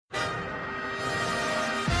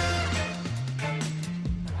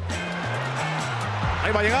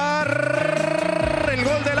Ahí va a llegar el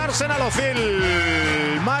gol del Arsenal.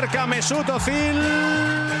 Ozil. Marca Mesut Ozil.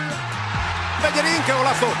 Bellerín, qué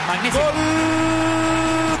golazo. Magnífico. Gol.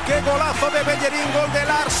 Qué golazo de Bellerín, gol del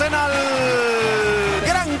Arsenal.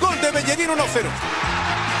 Gran gol de Bellerín, 1-0.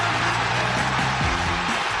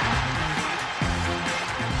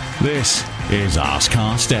 This is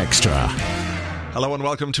Arsecast Extra. Hello and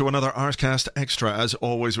welcome to another Arsecast Extra, as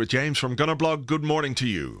always with James from Gunnerblog. Good morning to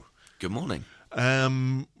you. Good morning.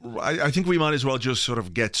 I think we might as well just sort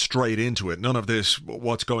of get straight into it. None of this,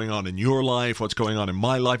 what's going on in your life, what's going on in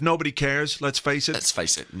my life. Nobody cares, let's face it. Let's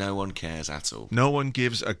face it, no one cares at all. No one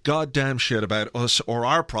gives a goddamn shit about us or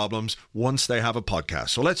our problems once they have a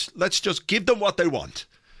podcast. So let's just give them what they want.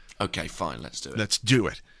 Okay, fine, let's do it. Let's do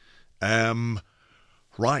it. Right.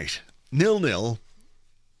 0-0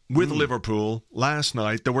 with Liverpool last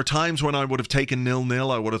night. There were times when I would have taken 0-0.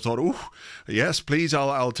 I would have thought, ooh, yes, please,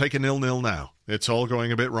 I'll take a 0-0 now. It's all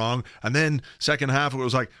going a bit wrong. And then second half, it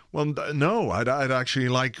was like, well, no, I'd actually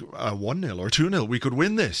like 1-0 or 2-0. We could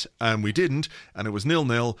win this. And we didn't. And it was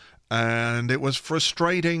 0-0. And it was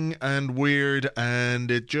frustrating and weird. And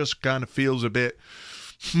it just kind of feels a bit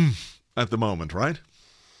at the moment, right?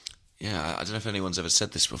 Yeah, I don't know if anyone's ever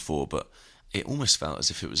said this before, but it almost felt as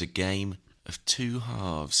if it was a game of two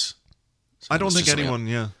halves. So I don't think anyone,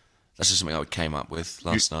 That's just something I came up with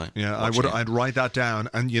last night. Yeah, I'd write that down,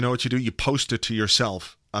 and you know what you do? You post it to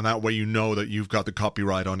yourself, and that way you know that you've got the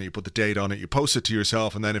copyright on it. You put the date on it. You post it to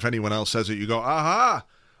yourself, and then if anyone else says it, you go, aha!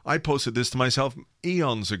 I posted this to myself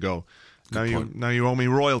eons ago. Now you owe me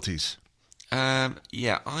royalties.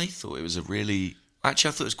 Yeah, I thought it was I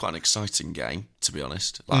thought it was quite an exciting game, to be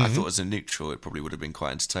honest. I thought as a neutral, it probably would have been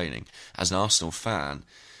quite entertaining. As an Arsenal fan,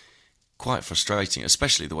 quite frustrating,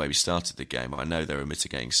 especially the way we started the game. I know there were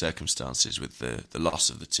mitigating circumstances with the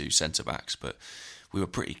loss of the two centre-backs, but we were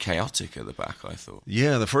pretty chaotic at the back, I thought.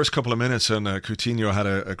 Yeah, the first couple of minutes, and Coutinho had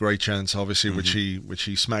a great chance, obviously, which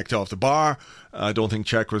he smacked off the bar. I don't think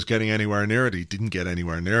Cech was getting anywhere near it. He didn't get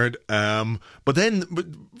anywhere near it. But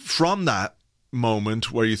then from that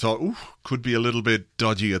moment where you thought, ooh, could be a little bit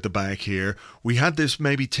dodgy at the back here, we had this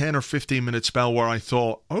maybe 10 or 15 minute spell where I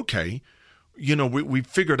thought, okay, you know, we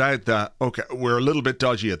figured out that, okay, we're a little bit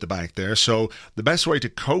dodgy at the back there, so the best way to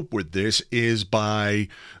cope with this is by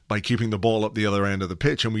keeping the ball up the other end of the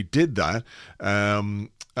pitch, and we did that.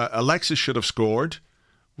 Alexis should have scored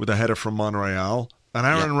with a header from Monreal, and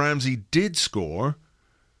Aaron Ramsey did score,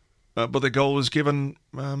 but the goal was given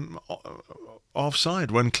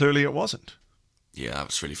offside when clearly it wasn't. Yeah, that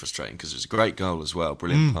was really frustrating because it was a great goal as well.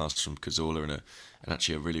 Brilliant pass from Cazorla and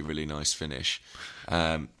actually a really, really nice finish.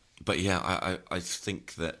 But yeah, I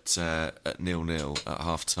think that at 0-0 at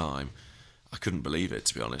half-time, I couldn't believe it,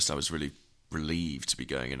 to be honest. I was really relieved to be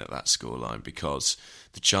going in at that scoreline because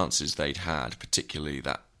the chances they'd had, particularly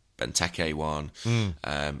that Benteke one,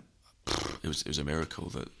 it was a miracle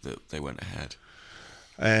that they went ahead.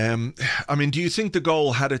 I mean, do you think the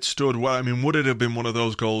goal, had it stood well, I mean, would it have been one of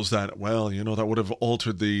those goals that, well, you know, that would have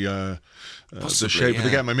altered the shape of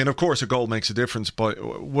the game? I mean, of course, a goal makes a difference,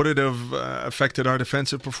 but would it have affected our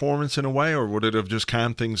defensive performance in a way, or would it have just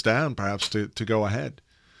calmed things down, perhaps, to go ahead?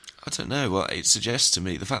 I don't know. Well, it suggests to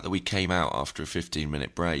me, the fact that we came out after a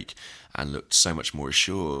 15-minute break and looked so much more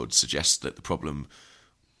assured suggests that the problem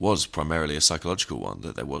was primarily a psychological one,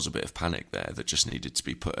 that there was a bit of panic there that just needed to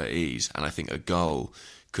be put at ease. And I think a goal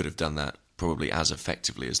could have done that probably as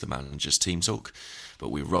effectively as the manager's team talk, but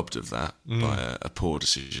we were robbed of that by a poor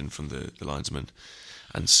decision from the linesman.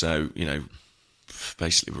 And so, you know,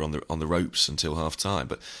 basically we're on the ropes until half-time.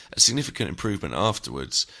 But a significant improvement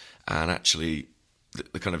afterwards, and actually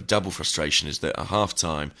the kind of double frustration is that at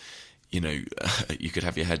half-time, you know, you could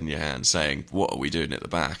have your head in your hand saying, what are we doing at the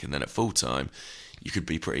back? And then at full-time, you could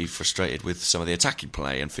be pretty frustrated with some of the attacking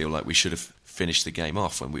play and feel like we should have finished the game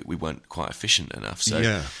off when we weren't quite efficient enough.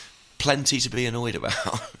 So plenty to be annoyed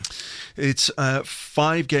about. It's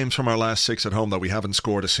 5 games from our last 6 at home that we haven't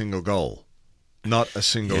scored a single goal. Not a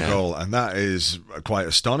single goal. And that is a quite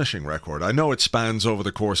astonishing record. I know it spans over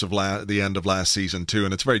the course of the end of last season too,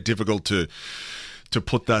 and it's very difficult to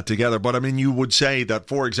put that together. But I mean, you would say that,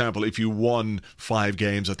 for example, if you won 5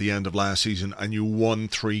 games at the end of last season and you won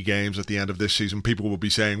 3 games at the end of this season, people would be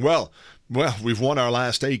saying, well, we've won our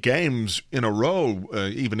last 8 games in a row,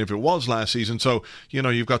 even if it was last season. So, you know,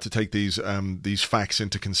 you've got to take these facts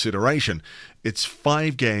into consideration. It's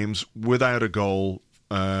 5 games without a goal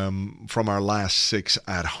from our last 6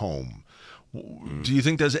 at home. Do you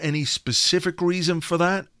think there's any specific reason for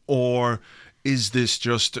that, or is this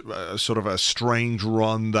just sort of a strange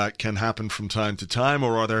run that can happen from time to time,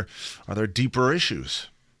 or are there deeper issues?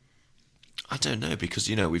 I don't know, because,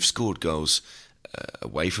 you know, we've scored goals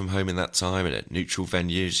away from home in that time and at neutral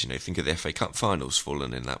venues. Think of the FA Cup finals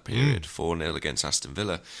fallen in that period, 4-0 against Aston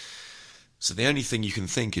Villa. So the only thing you can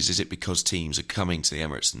think is it because teams are coming to the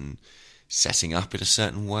Emirates and setting up in a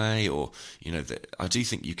certain way? Or, I do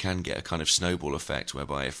think you can get a kind of snowball effect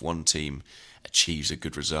whereby if one team achieves a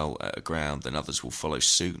good result at a ground, then others will follow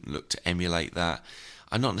suit and look to emulate that.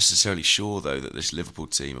 I'm not necessarily sure, though, that this Liverpool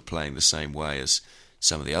team are playing the same way as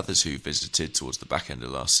some of the others who visited towards the back end of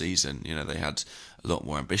last season. They had a lot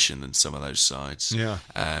more ambition than some of those sides. Yeah.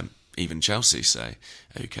 Even Chelsea, say,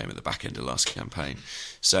 who came at the back end of last campaign.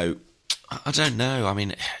 So I don't know. I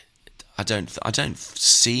mean, I don't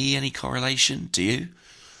see any correlation. Do you?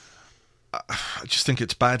 I just think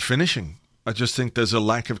it's bad finishing. I just think there's a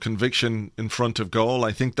lack of conviction in front of goal.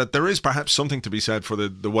 I think that there is perhaps something to be said for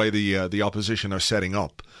the way the opposition are setting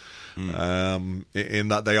up. In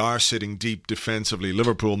that they are sitting deep defensively.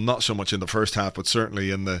 Liverpool not so much in the first half, but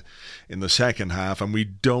certainly in the second half, and we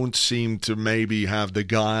don't seem to maybe have the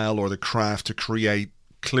guile or the craft to create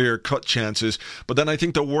clear-cut chances. But then I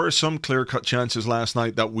think there were some clear-cut chances last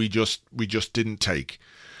night that we just didn't take.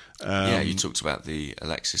 You talked about the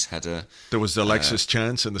Alexis header. There was the Alexis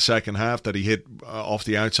chance in the second half that he hit off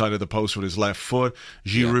the outside of the post with his left foot.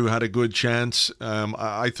 Giroud had a good chance.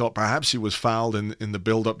 I thought perhaps he was fouled in the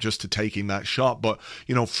build-up just to taking that shot. But,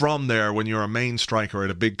 from there, when you're a main striker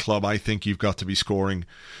at a big club, I think you've got to be scoring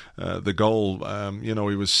the goal.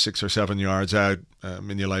 He was 6 or 7 yards out.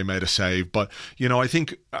 Mignolet made a save. But, I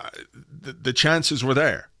think the chances were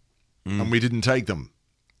there, and we didn't take them.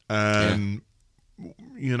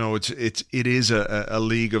 It is a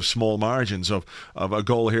league of small margins of a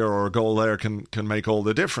goal here or a goal there can make all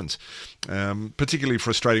the difference. Particularly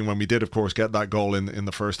frustrating when we did, of course, get that goal in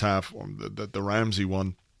the first half, the Ramsey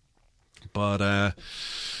one. But I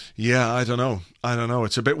don't know.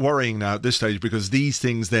 It's a bit worrying now at this stage because these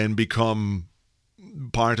things then become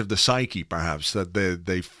part of the psyche, perhaps, that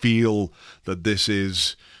they feel that this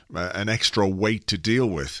is an extra weight to deal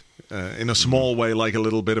with. In a small way, like a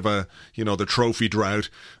little bit of the trophy drought.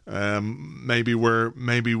 Maybe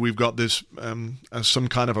we've got this as some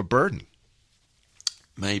kind of a burden.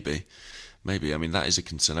 Maybe. I mean, that is a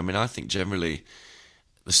concern. I mean, I think generally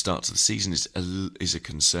the start to the season is a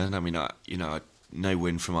concern. I mean, no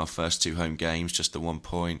win from our first 2 home games, just the 1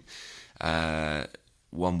 point. 1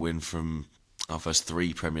 win from our first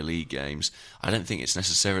 3 Premier League games. I don't think it's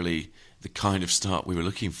necessarily the kind of start we were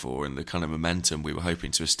looking for and the kind of momentum we were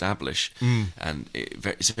hoping to establish. And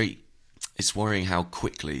it's worrying how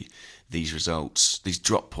quickly these results, these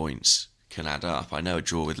drop points, can add up. I know a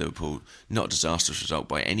draw with Liverpool, not a disastrous result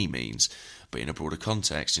by any means, but in a broader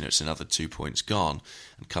context, it's another 2 points gone,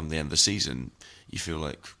 and come the end of the season, you feel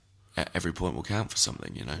like every point will count for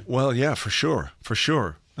something. Well, yeah, for sure.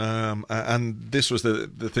 And this was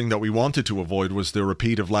the thing that we wanted to avoid, was the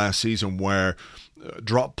repeat of last season where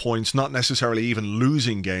drop points, not necessarily even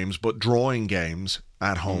losing games, but drawing games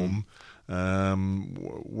at home,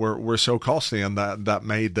 were so costly, and that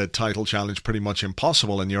made the title challenge pretty much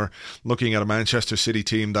impossible. And you're looking at a Manchester City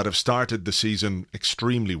team that have started the season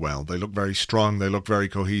extremely well. They look very strong. They look very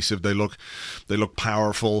cohesive. They look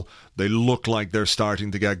powerful. They look like they're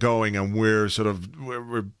starting to get going, and we're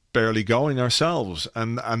barely going ourselves,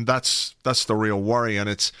 and that's the real worry. And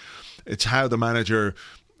it's how the manager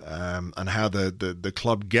and how the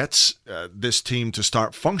club gets this team to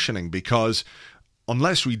start functioning, because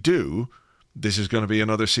unless we do, this is going to be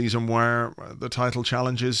another season where the title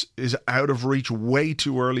challenge is out of reach way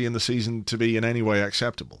too early in the season to be in any way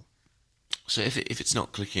acceptable. So if it's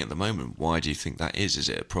not clicking at the moment, why do you think that is? Is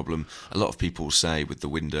it a problem? A lot of people say with the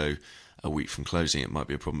window a week from closing, it might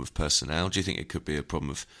be a problem of personnel. Do you think it could be a problem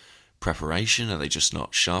of preparation? Are they just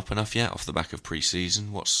not sharp enough yet off the back of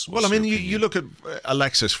pre-season? Well, I mean, you look at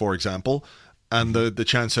Alexis, for example, and the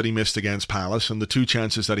chance that he missed against Palace, and the 2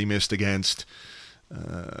 chances that he missed against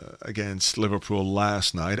Liverpool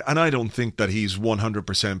last night. And I don't think that he's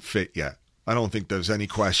 100% fit yet. I don't think there's any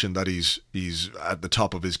question that he's at the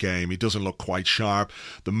top of his game. He doesn't look quite sharp.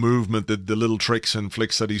 The movement, the little tricks and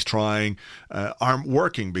flicks that he's trying aren't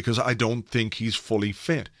working, because I don't think he's fully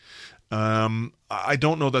fit. I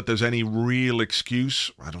don't know that there's any real excuse.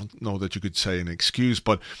 I don't know that you could say an excuse,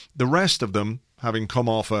 but the rest of them, having come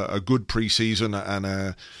off a good pre-season and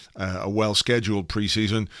a well-scheduled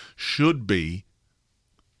pre-season, should be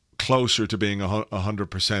closer to being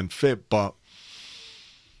 100% fit. But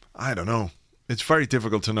I don't know. It's very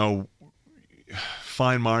difficult to know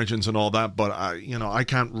fine margins and all that, but I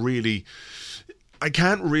can't really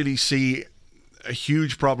see a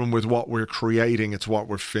huge problem with what we're creating. It's what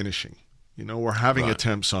we're finishing. We're having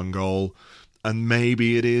attempts on goal, and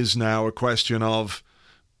maybe it is now a question of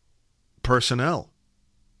personnel.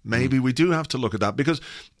 Maybe we do have to look at that because,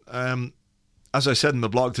 as I said in the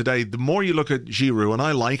blog today, the more you look at Giroud, and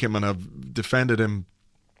I like him and I've defended him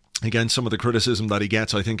against some of the criticism that he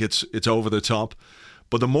gets, I think it's over the top.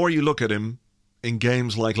 But the more you look at him in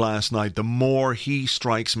games like last night, the more he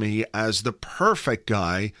strikes me as the perfect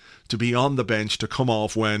guy to be on the bench to come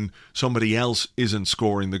off when somebody else isn't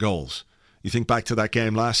scoring the goals. You think back to that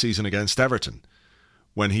game last season against Everton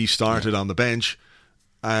when he started on the bench,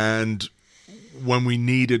 and when we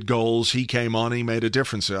needed goals, he came on, he made a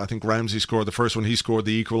difference. I think Ramsey scored the first one, he scored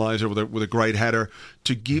the equaliser with a great header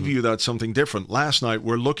to give you that something different. Last night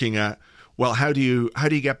we're looking at, well, how do you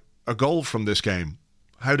get a goal from this game?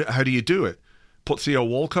 How do you do it? Put Theo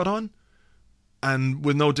Walcott on? And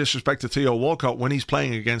with no disrespect to Theo Walcott, when he's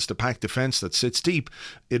playing against a packed defence that sits deep,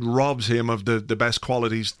 it robs him of the best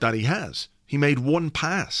qualities that he has. He made one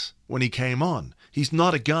pass when he came on. He's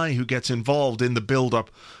not a guy who gets involved in the build-up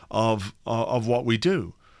of what we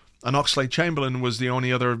do. And Oxlade-Chamberlain was the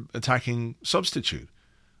only other attacking substitute.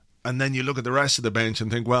 And then you look at the rest of the bench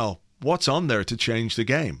and think, well, what's on there to change the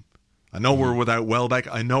game? I know we're without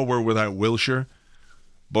Welbeck. I know we're without Wilshere.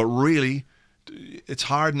 But really, it's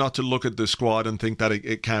hard not to look at the squad and think that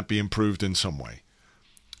it can't be improved in some way.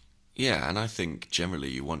 Yeah, and I think generally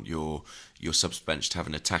you want your subs bench to have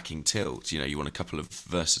an attacking tilt. You want a couple of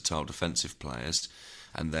versatile defensive players,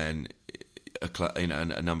 and then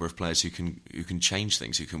a number of players who can change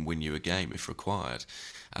things, who can win you a game if required.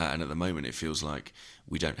 And at the moment, it feels like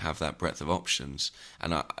we don't have that breadth of options.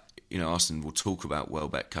 And Arsene will talk about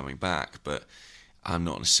Welbeck coming back, but I'm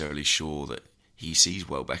not necessarily sure that he sees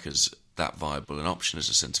Welbeck as that viable an option as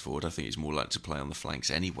a centre forward. I think he's more likely to play on the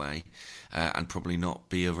flanks anyway, and probably not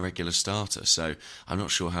be a regular starter. So I'm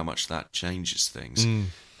not sure how much that changes things.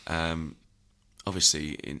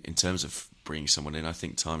 Obviously, in terms of bringing someone in, I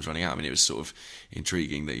think time's running out. I mean, it was sort of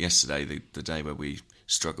intriguing that yesterday, the day where we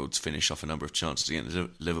struggled to finish off a number of chances against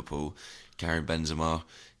Liverpool, Karim Benzema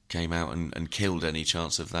came out and killed any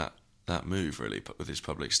chance of that move, really, with his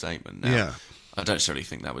public statement. Now, I don't necessarily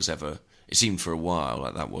think that was ever... It seemed for a while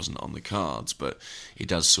like that wasn't on the cards, but it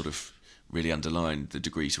does sort of really underline the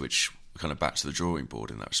degree to which we're kind of back to the drawing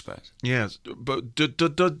board in that respect. Yes, but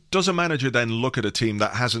does a manager then look at a team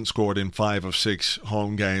that hasn't scored in 5 of 6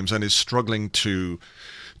 home games and is struggling to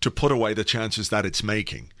put away the chances that it's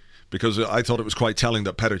making? Because I thought it was quite telling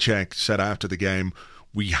that Petr Cech said after the game,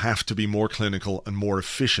 we have to be more clinical and more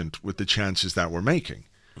efficient with the chances that we're making.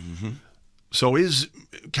 Mm-hmm. So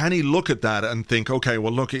can he look at that and think, okay,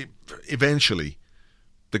 well, look, eventually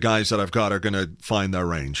the guys that I've got are going to find their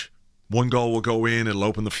range. One goal will go in, it'll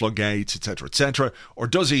open the floodgates, etc., etc. Or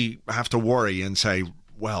does he have to worry and say,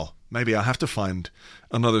 well, maybe I have to find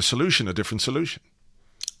another solution, a different solution?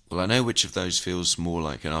 Well, I know which of those feels more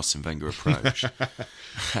like an Arsene Wenger approach.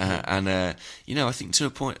 I think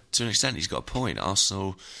to an extent, he's got a point.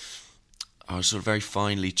 Arsenal are a sort of very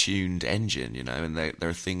finely tuned engine, and there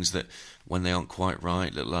are things that, when they aren't quite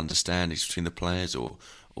right, little understandings between the players or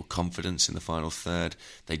confidence in the final third,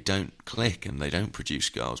 they don't click and they don't produce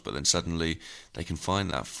goals, but then suddenly they can find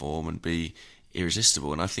that form and be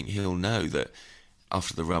irresistible. And I think he'll know that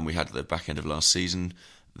after the run we had at the back end of last season,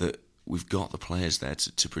 that we've got the players there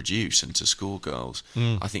to produce and to score goals.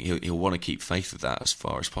 I think he'll want to keep faith with that as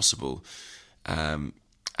far as possible. And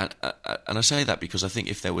I say that because I think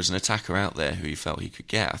if there was an attacker out there who he felt he could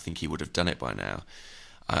get, I think he would have done it by now.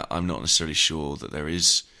 I'm not necessarily sure that there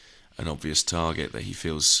is an obvious target that he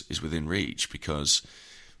feels is within reach, because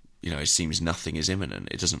it seems nothing is imminent.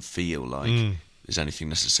 It doesn't feel like there's anything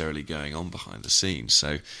necessarily going on behind the scenes. So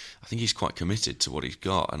I think he's quite committed to what he's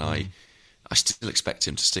got, and I still expect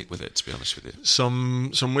him to stick with it, to be honest with you.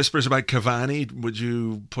 Some whispers about Cavani. Would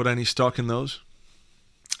you put any stock in those?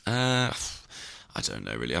 I don't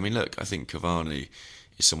know, really. I mean, look, I think Cavani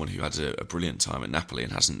is someone who had a brilliant time at Napoli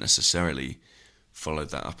and hasn't necessarily followed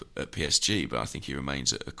that up at PSG, but I think he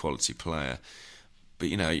remains a quality player. But,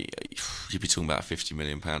 you'd be talking about a £50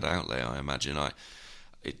 million outlay, I imagine.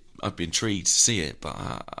 I'd be intrigued to see it, but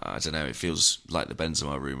I don't know. It feels like the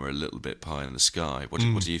Benzema rumour a little bit pie in the sky. What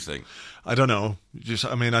do you think? I don't know.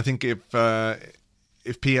 I think if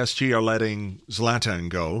PSG are letting Zlatan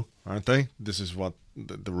go, aren't they? This is what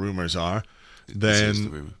the rumours are.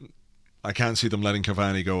 Then I can't see them letting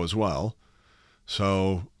Cavani go as well.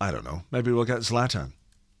 So, I don't know. Maybe we'll get Zlatan.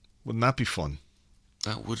 Wouldn't that be fun?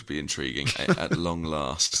 That would be intriguing at long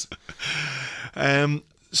last.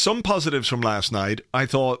 Some positives from last night. I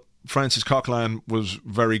thought Francis Coquelin was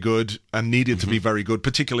very good and needed to be very good,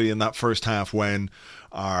 particularly in that first half when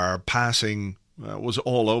our passing was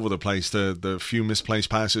all over the place. The few misplaced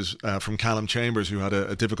passes from Calum Chambers, who had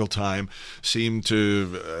a difficult time, seemed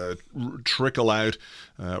to ripple out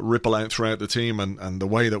throughout the team, and the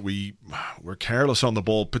way that we were careless on the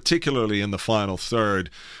ball, particularly in the final third,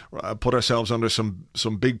 put ourselves under some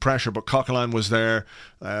big pressure. But Coquelin was there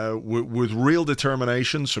with real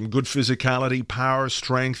determination, some good physicality, power,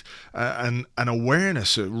 strength, and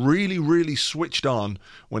awareness. It really, really switched on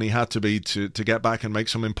when he had to be to get back and make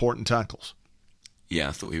some important tackles. Yeah,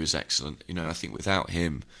 I thought he was excellent. I think without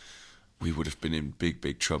him, we would have been in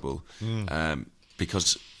big trouble.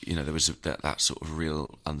 Because there was that sort of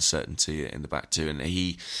real uncertainty in the back two, and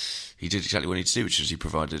he did exactly what he needed to do, which was he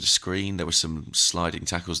provided a screen. There were some sliding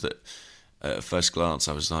tackles that, at first glance,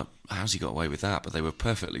 I was like, how's he got away with that? But they were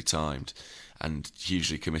perfectly timed and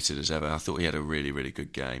hugely committed as ever. I thought he had a really, really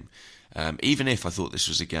good game. Even if I thought this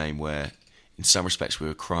was a game where, in some respects, we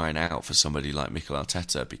were crying out for somebody like Mikel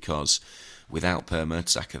Arteta, because without Per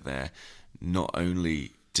Mertesacker there, not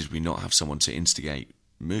only did we not have someone to instigate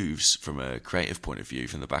moves from a creative point of view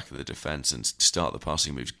from the back of the defence and start the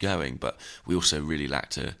passing moves going, but we also really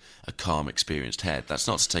lacked a calm, experienced head. That's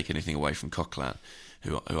not to take anything away from Coquelin,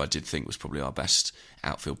 who I did think was probably our best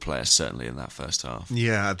outfield player, certainly in that first half.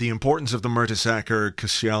 Yeah, the importance of the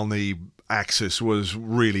Mertesacker-Koscielny axis was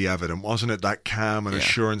really evident, wasn't it? That calm and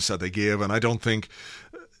assurance that they give, and I don't think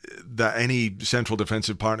that any central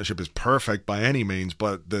defensive partnership is perfect by any means,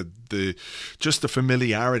 but just the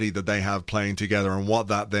familiarity that they have playing together and what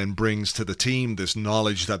that then brings to the team, this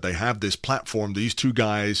knowledge that they have this platform, these two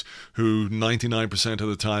guys who 99% of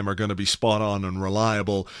the time are going to be spot on and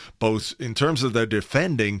reliable, both in terms of their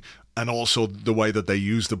defending and also the way that they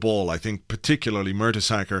use the ball. I think particularly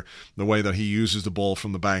Mertesacker, the way that he uses the ball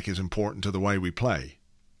from the back is important to the way we play.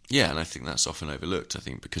 Yeah, and I think that's often overlooked. I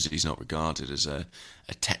think because he's not regarded as a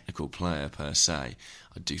technical player per se,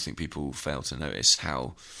 I do think people fail to notice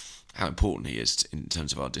how important he is in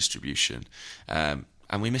terms of our distribution. And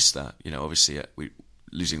we missed that. Obviously,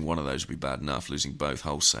 losing one of those would be bad enough. Losing both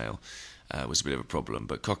wholesale was a bit of a problem.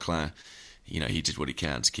 But Coquelin, he did what he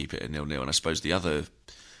can to keep it at 0-0. And I suppose the other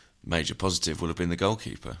major positive would have been the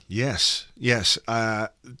goalkeeper. Yes.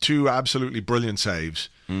 Two absolutely brilliant saves.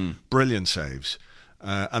 Brilliant saves.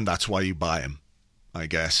 And that's why you buy him, I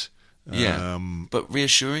guess. Yeah, but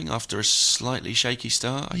reassuring after a slightly shaky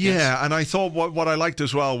start, I guess. And I thought what I liked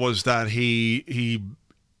as well was that he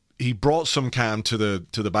brought some calm to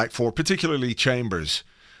the back four, particularly Chambers.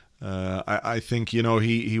 I think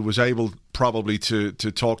he was able probably to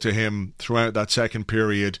talk to him throughout that second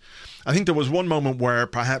period. I think there was one moment where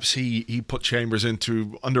perhaps he put Chambers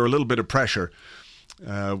under a little bit of pressure.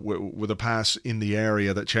 With a pass in the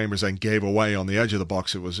area that Chambers then gave away on the edge of the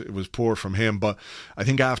box. It was poor from him, but I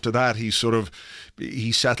think after that he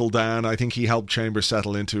settled down. I think he helped Chambers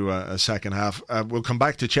settle into a second half. We'll come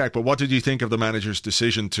back to Cech, but what did you think of the manager's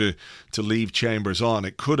decision to leave Chambers on?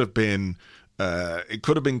 It could have been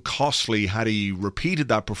costly had he repeated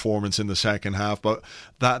that performance in the second half, but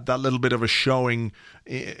that little bit of a showing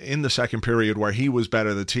in the second period where he was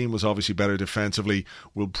better, the team was obviously better defensively,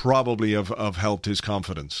 will probably have helped his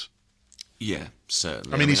confidence. Yeah,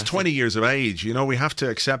 certainly. I mean, he's 20 years of age. We have to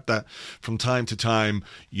accept that from time to time,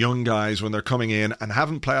 young guys, when they're coming in and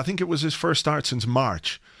haven't played, I think it was his first start since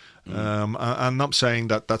March. I'm not saying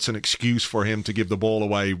that that's an excuse for him to give the ball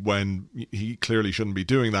away when he clearly shouldn't be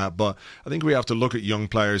doing that, but I think we have to look at young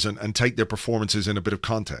players and take their performances in a bit of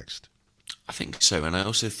context. I think so, and I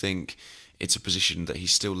also think it's a position that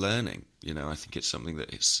he's still learning. I think it's something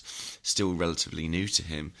that is still relatively new to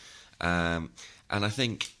him, and I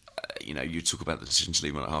think you talk about the decision to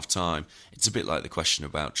leave him at half time. It's a bit like the question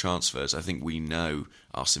about transfers. I think we know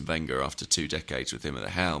Arsene Wenger after 2 decades with him at the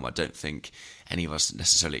helm. I don't think any of us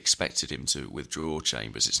necessarily expected him to withdraw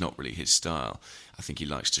Chambers. It's not really his style. I think he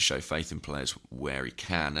likes to show faith in players where he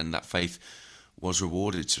can, and that faith was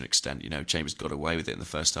rewarded to an extent. Chambers got away with it in the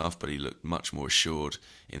first half, but he looked much more assured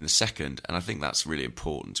in the second, and I think that's really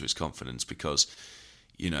important to his confidence because,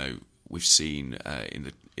 we've seen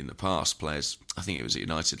in the past players. I think it was at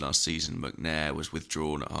United last season. McNair was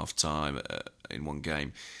withdrawn at half time in one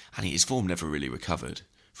game, and his form never really recovered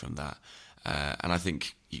from that. And I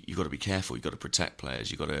think you've got to be careful. You've got to protect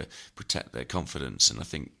players. You've got to protect their confidence. And I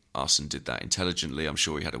think Arsene did that intelligently. I'm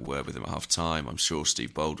sure he had a word with him at half time. I'm sure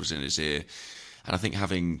Steve Bold was in his ear. And I think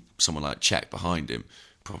having someone like Cech behind him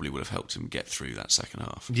probably would have helped him get through that second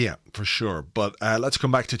half. Yeah, for sure. But let's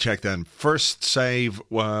come back to Cech then. First save,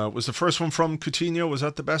 was the first one from Coutinho? Was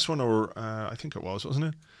that the best one? Or I think it was, wasn't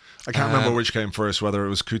it? I can't remember which came first, whether it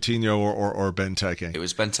was Coutinho or Benteke. It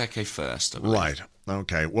was Benteke first, I believe. Right.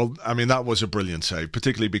 Okay. Well, I mean, that was a brilliant save,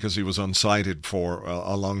 particularly because he was unsighted for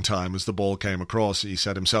a long time as the ball came across. He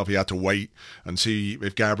said himself he had to wait and see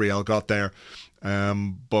if Gabriel got there.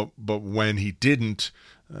 But when he didn't,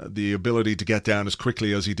 the ability to get down as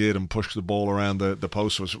quickly as he did and push the ball around the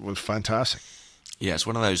post was fantastic. Yeah, it's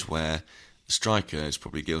one of those where the striker is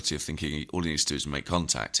probably guilty of thinking all he needs to do is make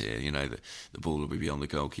contact here. You know, the ball will be beyond the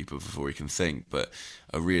goalkeeper before he can think. But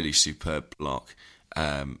a really superb block.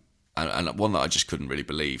 And one that I just couldn't really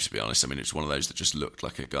believe, to be honest. I mean, it's one of those that just looked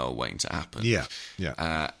like a goal waiting to happen. Yeah.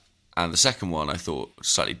 And the second one I thought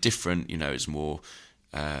slightly different. You know, it's more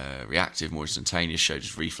reactive, more instantaneous, showed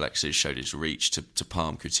his reflexes, showed his reach to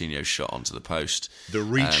palm Coutinho's shot onto the post. The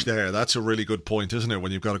reach there, that's a really good point, isn't it?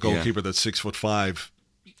 When you've got a goalkeeper that's 6'5".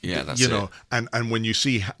 Yeah, that's it. And when you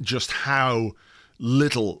see just how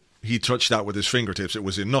little he touched that with his fingertips, it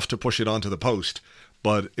was enough to push it onto the post,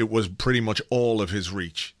 but it was pretty much all of his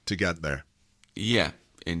reach to get there. Yeah,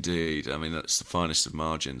 indeed. I mean, that's the finest of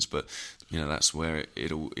margins, but that's where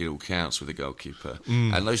it all counts with the goalkeeper.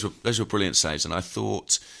 And those were brilliant saves. And I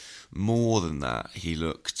thought more than that, he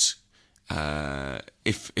looked,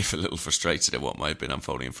 if a little frustrated at what might have been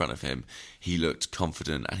unfolding in front of him, he looked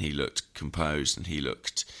confident and he looked composed and he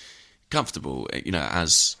looked comfortable,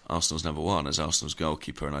 as Arsenal's number one, as Arsenal's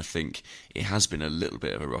goalkeeper. And I think it has been a little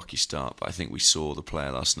bit of a rocky start, but I think we saw the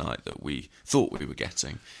player last night that we thought we were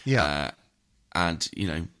getting. Yeah. And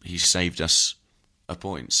he saved us a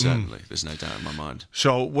point, certainly. There's no doubt in my mind.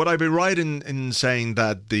 So would I be right in saying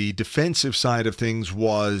that the defensive side of things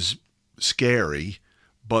was scary,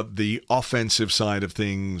 but the offensive side of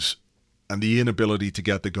things and the inability to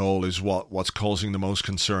get the goal is what's causing the most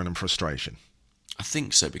concern and frustration? I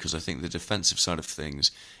think so, because I think the defensive side of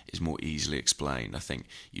things is more easily explained. I think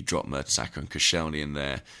you drop Mertesacker and Koscielny in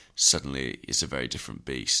there, suddenly it's a very different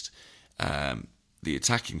beast. The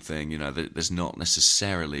attacking thing, there's not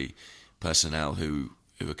necessarily personnel who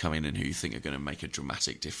are coming in who you think are going to make a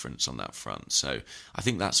dramatic difference on that front. So I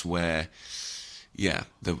think that's where,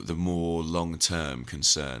 the more long-term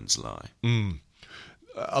concerns lie.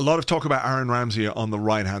 A lot of talk about Aaron Ramsey on the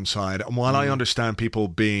right-hand side. And while I understand people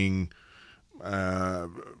being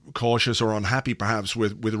cautious or unhappy perhaps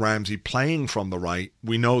with Ramsey playing from the right,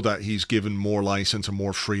 we know that he's given more license and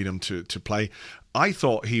more freedom to play. I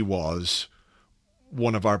thought he was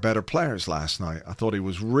one of our better players last night. I thought he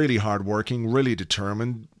was really hard-working, really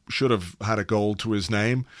determined, should have had a goal to his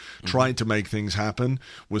name, tried to make things happen,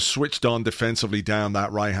 was switched on defensively down that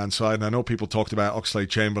right-hand side. And I know people talked about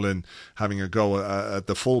Oxlade-Chamberlain having a go at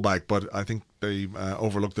the fullback, but I think they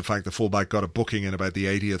overlooked the fact the fullback got a booking in about the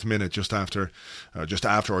 80th minute, just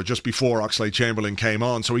before Oxlade-Chamberlain came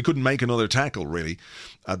on. So he couldn't make another tackle, really,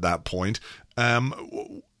 at that point.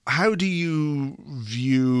 How do you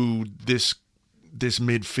view this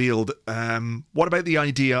midfield? What about the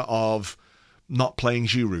idea of not playing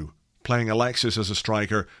Giroud, playing Alexis as a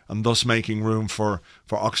striker, and thus making room for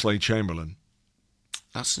Oxlade-Chamberlain?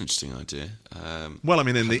 That's an interesting idea. Well, I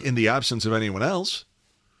mean, in the absence of anyone else.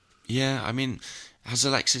 Yeah, I mean, has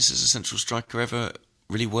Alexis as a central striker ever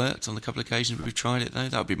really worked on the couple of occasions we've tried it, though?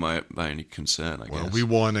 That would be my only concern, I guess. Well, we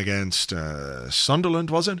won against Sunderland,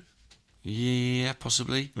 was it? Yeah,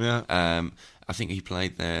 possibly. Yeah. I think he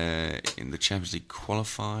played there in the Champions League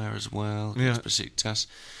qualifier as well. Yeah. Besiktas.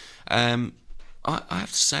 I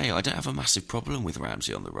have to say, I don't have a massive problem with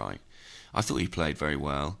Ramsey on the right. I thought he played very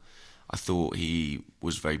well. I thought he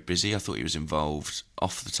was very busy. I thought he was involved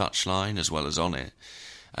off the touchline as well as on it.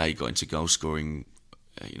 He got into goal-scoring,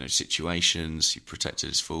 situations. He protected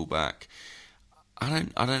his fullback. I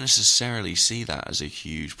don't necessarily see that as a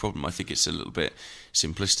huge problem. I think it's a little bit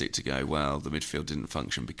simplistic to go, well, the midfield didn't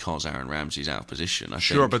function because Aaron Ramsey's out of position.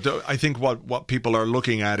 But I think what people are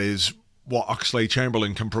looking at is what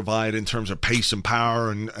Oxlade-Chamberlain can provide in terms of pace and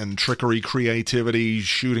power and trickery, creativity,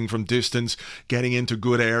 shooting from distance, getting into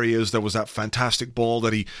good areas. There was that fantastic ball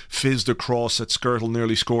that he fizzed across that Skirtle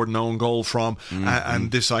nearly scored an own goal from,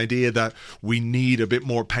 and this idea that we need a bit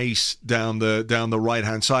more pace down the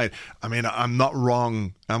right-hand side. I mean, I'm not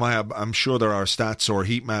wrong, am I? I'm sure there are stats or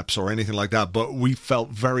heat maps or anything like that, but we felt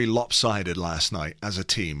very lopsided last night as a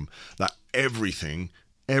team, that everything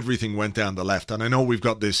went down the left. And I know we've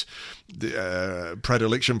got this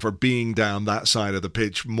predilection for being down that side of the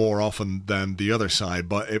pitch more often than the other side,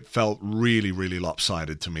 but it felt really, really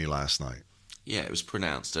lopsided to me last night. Yeah, it was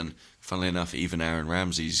pronounced. And funnily enough, even Aaron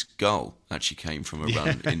Ramsey's goal actually came from a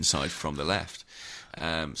run inside from the left.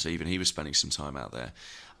 So even he was spending some time out there.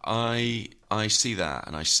 I see that,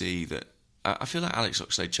 and I see that. I feel like Alex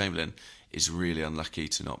Oxlade-Chamberlain is really unlucky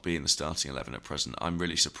to not be in the starting 11 at present. I'm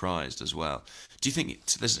really surprised as well. Do you think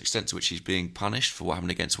there's an extent to which he's being punished for what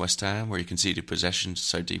happened against West Ham, where he conceded possession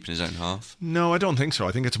so deep in his own half? No, I don't think so.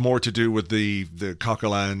 I think it's more to do with the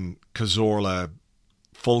Coquelin-Cazorla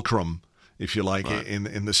fulcrum, if you like, right,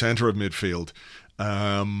 in the centre of midfield.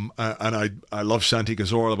 And I love Santi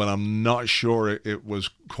Cazorla, but I'm not sure it was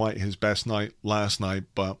quite his best night last night.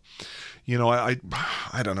 But, you know, I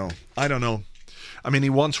don't know. I mean,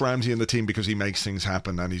 he wants Ramsey in the team because he makes things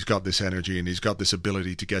happen, and he's got this energy and he's got this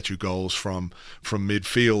ability to get you goals from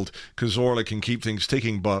midfield. Cazorla can keep things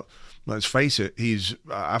ticking, but let's face it, he's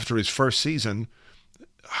after his first season,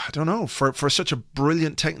 I don't know, for such a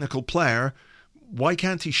brilliant technical player, why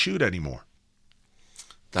can't he shoot anymore?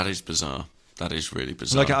 That is bizarre. That is really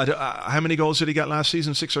bizarre. Like, how many goals did he get last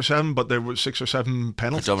season? 6 or 7, but there were 6 or 7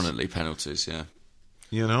 penalties. Predominantly penalties, yeah.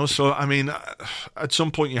 You know, so I mean, at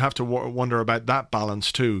some point you have to wonder about that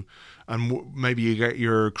balance too, and maybe you get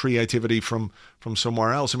your creativity from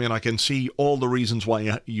somewhere else. I mean, I can see all the reasons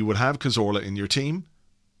why you would have Cazorla in your team,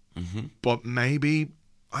 but maybe,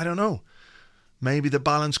 I don't know, maybe the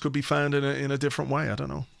balance could be found in a different way. I don't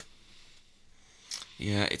know.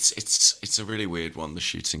 Yeah, it's a really weird one, the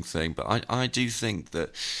shooting thing, but I do think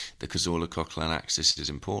that the Cazorla-Coquelin axis is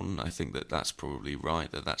important. I think that's probably right,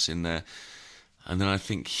 that's in there. And then I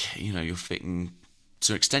think, you know, you're fitting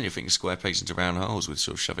square pegs into round holes with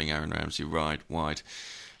sort of shoving Aaron Ramsey wide. But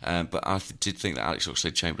I did think that Alex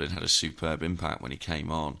Oxlade-Chamberlain had a superb impact when he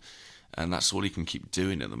came on. And that's all he can keep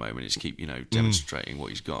doing at the moment, is keep, you know, demonstrating what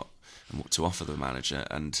he's got and what to offer the manager.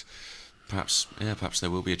 And perhaps there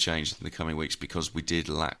will be a change in the coming weeks, because we did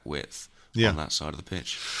lack width on that side of the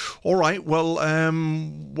pitch. All right, well,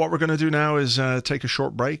 what we're going to do now is take a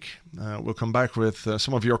short break. We'll come back with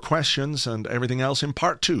some of your questions and everything else in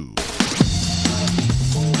part 2.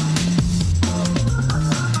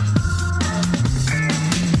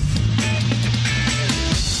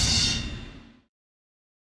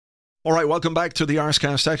 All right, welcome back to the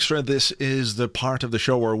Arsecast Extra. This is the part of the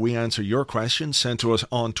show where we answer your questions sent to us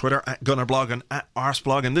on Twitter at Gunnerblog and at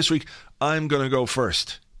Arseblog. And this week, I'm going to go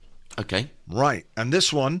first. Okay. Right. And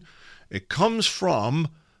this one, it comes from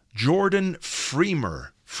Jordan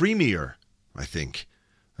Freemer, I think.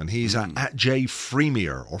 And he's at J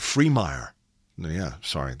Freemier or Freemeyer. Yeah,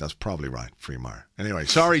 sorry, that's probably right. Freemeyer. Anyway,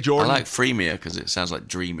 sorry, Jordan. I like Freemier because it sounds like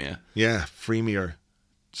Dreamier. Yeah, Freemier.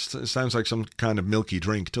 It sounds like some kind of milky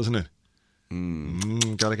drink, doesn't it?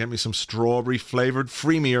 Gotta get me some strawberry flavoured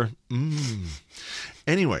Freemier.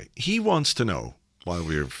 Anyway, he wants to know, while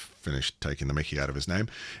we're finished taking the mickey out of his name,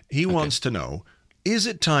 he wants to know, is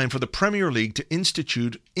it time for the Premier League to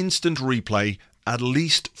institute instant replay, at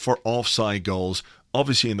least for offside goals,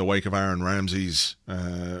 obviously in the wake of Aaron Ramsey's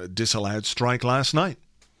disallowed strike last night?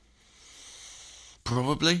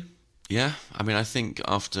 Probably, yeah. I mean, I think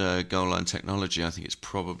after goal line technology, I think it's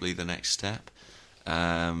probably the next step.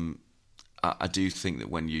 I do think that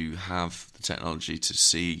when you have the technology to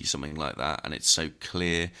see something like that, and it's so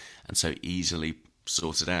clear and so easily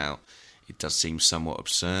sorted out, it does seem somewhat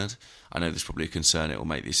absurd. I know there's probably a concern it will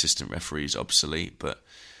make the assistant referees obsolete, but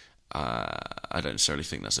I don't necessarily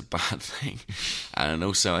think that's a bad thing. And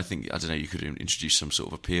also, I think, I don't know, you could introduce some sort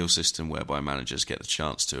of appeal system whereby managers get the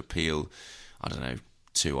chance to appeal, I don't know,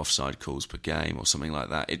 2 offside calls per game or something like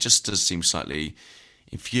that. It just does seem slightly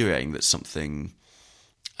infuriating that something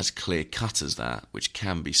as clear-cut as that, which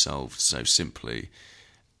can be solved so simply,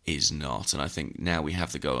 is not. And I think now we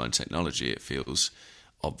have the goal line technology, it feels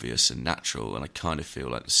obvious and natural, and I kind of feel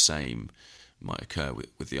like the same might occur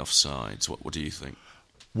with the offsides. What do you think?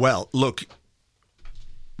 Well, look,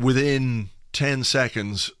 within 10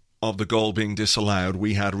 seconds of the goal being disallowed,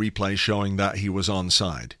 we had replay showing that he was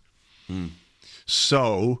onside.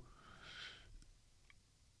 So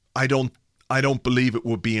I don't believe it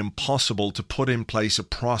would be impossible to put in place a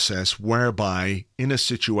process whereby, in a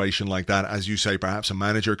situation like that, as you say, perhaps a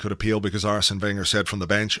manager could appeal because Arsene Wenger said from the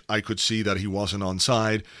bench, I could see that he wasn't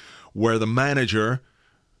onside, where the manager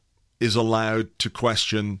is allowed to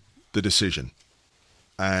question the decision.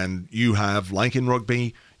 And you have, like in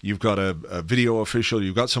rugby, you've got a video official,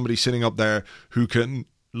 you've got somebody sitting up there who can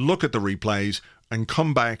look at the replays and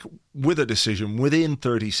come back with a decision within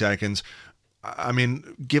 30 seconds. I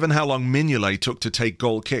mean, given how long Mignolet took to take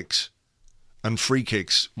goal kicks and free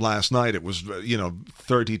kicks last night, it was,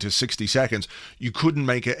 30 to 60 seconds. You couldn't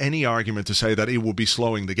make any argument to say that it would be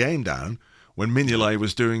slowing the game down. when Mignolet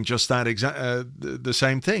was doing just that the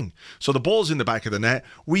same thing. So the ball's in the back of the net.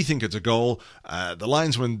 We think it's a goal. The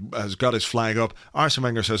linesman has got his flag up. Arsene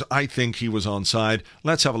Wenger says, I think he was onside.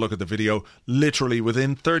 Let's have a look at the video. Literally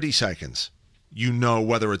within 30 seconds, you know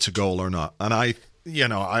whether it's a goal or not. And I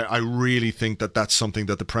really think that that's something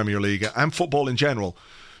that the Premier League and football in general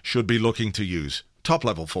should be looking to use.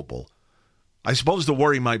 Top-level football. I suppose the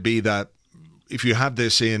worry might be that if you have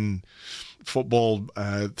this in football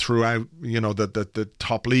throughout, the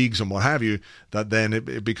top leagues and what have you, that then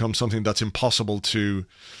it becomes something that's impossible to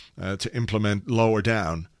implement lower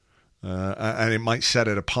down, and it might set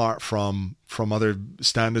it apart from other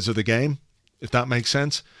standards of the game, if that makes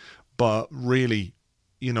sense. But really,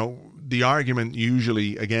 the argument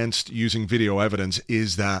usually against using video evidence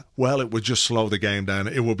is that, well, it would just slow the game down.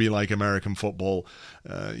 It would be like American football.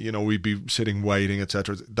 We'd be sitting waiting,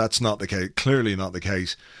 etc. That's not the case. Clearly not the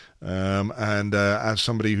case. And as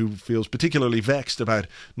somebody who feels particularly vexed about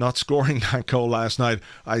not scoring that goal last night,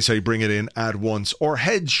 I say bring it in at once, or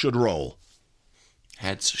heads should roll.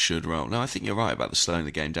 Heads should roll. No, I think you're right about the slowing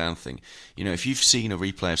the game down thing. If you've seen a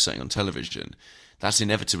replay of something on television, that's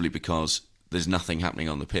inevitably because there's nothing happening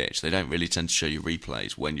on the pitch. They don't really tend to show you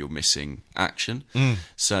replays when you're missing action.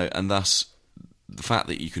 So, and thus, the fact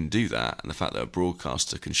that you can do that and the fact that a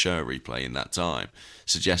broadcaster can show a replay in that time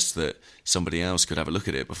suggests that somebody else could have a look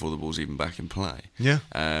at it before the ball's even back in play. Yeah.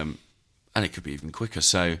 And it could be even quicker.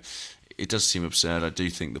 So it does seem absurd. I do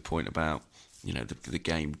think the point about, the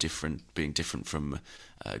game being different from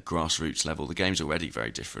grassroots level. The game's already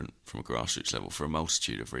very different from a grassroots level for a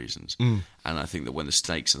multitude of reasons. And I think that when the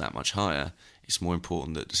stakes are that much higher, it's more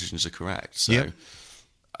important that decisions are correct. So,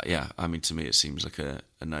 I mean, to me it seems like a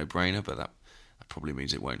no-brainer, but that probably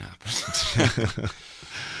means it won't happen.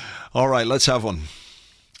 All right, let's have one.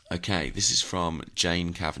 Okay, this is from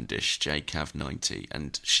Jane Cavendish, JCav90,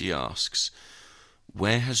 and she asks,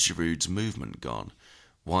 where has Giroud's movement gone?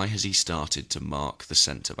 Why has he started to mark the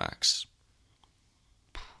centre-backs?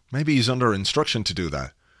 Maybe he's under instruction to do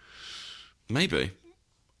that. Maybe.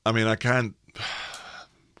 I mean, I can't...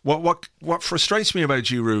 What frustrates me about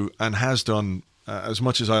Giroud, and has done, as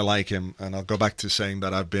much as I like him, and I'll go back to saying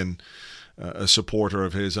that I've been a supporter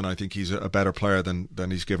of his, and I think he's a better player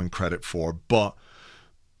than he's given credit for, but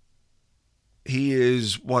he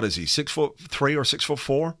is, what is he, 6'3" or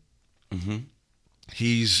 6'4"? Mm-hmm.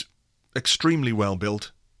 He's extremely well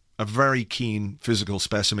built, a very keen physical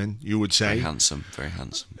specimen, you would say. Very handsome.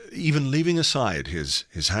 Even leaving aside his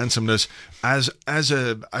handsomeness, as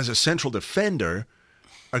a central defender,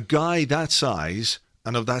 a guy that size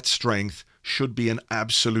and of that strength should be an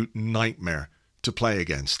absolute nightmare to play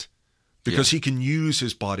against, because he can use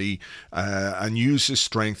his body and use his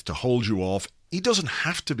strength to hold you off. He doesn't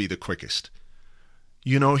have to be the quickest.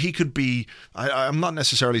 He could be... I'm not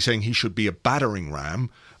necessarily saying he should be a battering ram,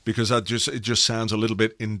 because it just sounds a little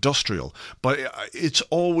bit industrial. But it's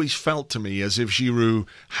always felt to me as if Giroud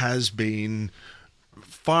has been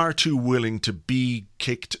far too willing to be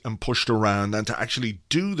kicked and pushed around than to actually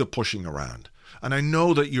do the pushing around. And I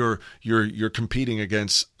know that you're competing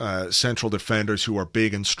against central defenders who are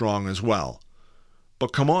big and strong as well.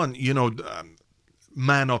 But come on,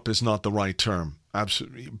 man up is not the right term.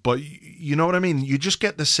 Absolutely. But you know what I mean? You just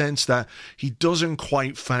get the sense that he doesn't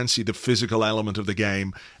quite fancy the physical element of the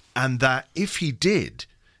game, and that if he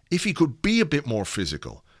could be a bit more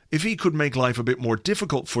physical, if he could make life a bit more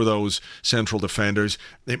difficult for those central defenders,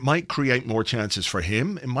 it might create more chances for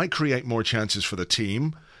him, it might create more chances for the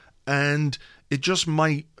team, and it just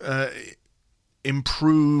might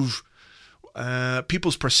improve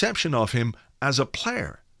people's perception of him as a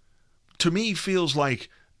player. To me, feels like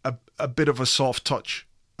a bit of a soft touch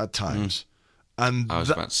at times. And I was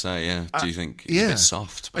about to say, do you think he's a bit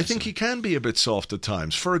soft? Basically? I think he can be a bit soft at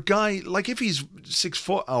times. For a guy, like if he's 6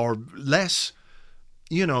 foot or less,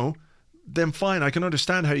 then fine, I can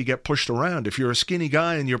understand how you get pushed around. If you're a skinny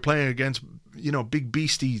guy and you're playing against, big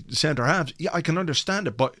beastie centre halves, I can understand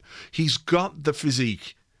it. But he's got the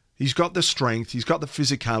physique, he's got the strength, he's got the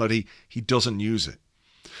physicality, he doesn't use it.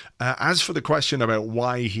 As for the question about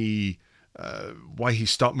why he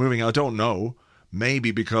stopped moving, I don't know.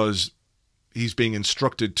 Maybe because he's being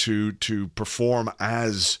instructed to perform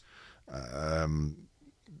as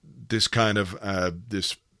this kind of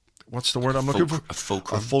this. What's the word I'm looking for? A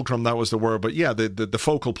fulcrum. A fulcrum. That was the word. But yeah, the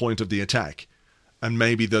focal point of the attack. And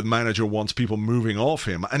maybe the manager wants people moving off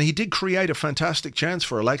him. And he did create a fantastic chance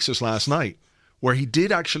for Alexis last night, where he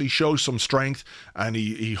did actually show some strength, and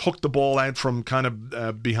he hooked the ball out from kind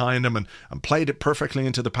of behind him and played it perfectly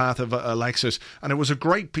into the path of Alexis, and it was a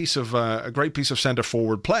great piece of centre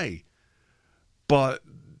forward play. But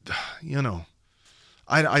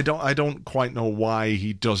I don't quite know why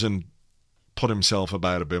he doesn't put himself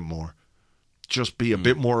about a bit more. Just be a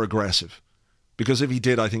bit more aggressive. Because if he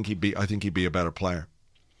did, I think he'd be a better player.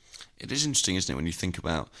 It is interesting, isn't it, when you think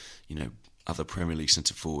about, other Premier League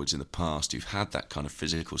centre forwards in the past who've had that kind of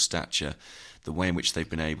physical stature, the way in which they've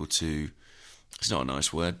been able to, it's not a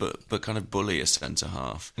nice word, but kind of bully a centre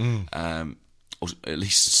half, or at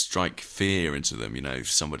least strike fear into them.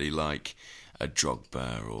 Somebody like a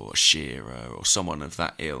Drogba or a Shearer or someone of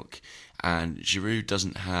that ilk. And Giroud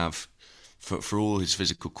doesn't have, for all his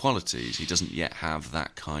physical qualities, he doesn't yet have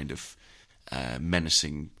that kind of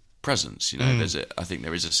menacing presence. I think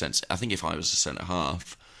there is a sense. I think if I was a centre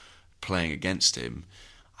half playing against him,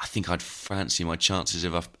 I think I'd fancy my chances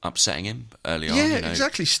of upsetting him early on. Yeah,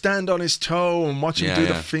 exactly. Stand on his toe and watch him do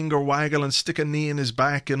the finger waggle and stick a knee in his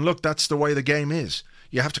back. And look, that's the way the game is.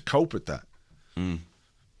 You have to cope with that.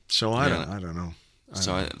 So I don't know.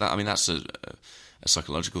 That's a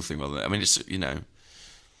psychological thing. Rather, it's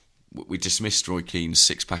we dismissed Roy Keane's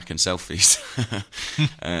six-pack and selfies.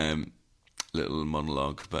 Little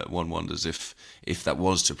monologue, but one wonders if that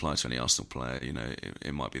was to apply to any Arsenal player,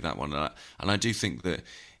 it might be that one. And I do think that,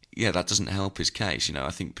 that doesn't help his case.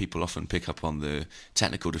 I think people often pick up on the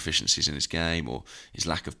technical deficiencies in his game or his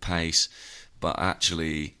lack of pace, but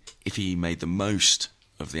actually, if he made the most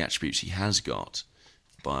of the attributes he has got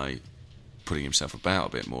by putting himself about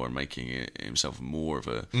a bit more and making himself more of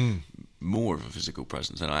a physical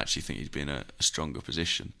presence, then I actually think he'd be in a stronger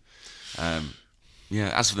position.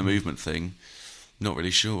 As for the movement thing, not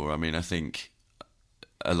really sure. I think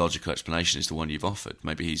a logical explanation is the one you've offered.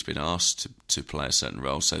 Maybe he's been asked to play a certain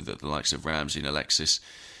role so that the likes of Ramsey and Alexis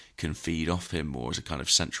can feed off him more as a kind of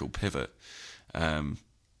central pivot.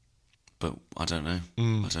 But I don't know.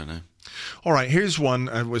 I don't know. All right, here's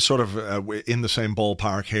one. We're sort of in the same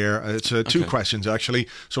ballpark here. It's two questions, actually.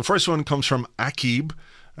 So first one comes from Akib,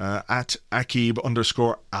 at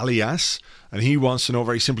Akib_alias. And he wants to know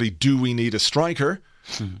very simply, do we need a striker?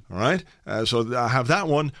 All right. So I have that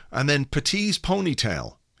one. And then Petit's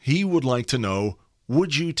Ponytail. He would like to know,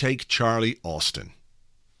 would you take Charlie Austin?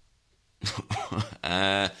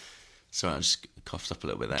 Sorry, I just coughed up a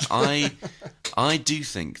little bit there. I do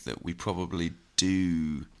think that we probably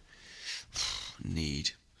do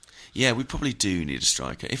need... Yeah, we probably do need a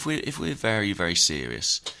striker. If we're very, very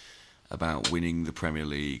serious about winning the Premier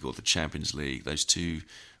League or the Champions League, those two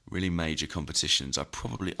really major competitions, I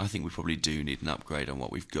think we probably do need an upgrade on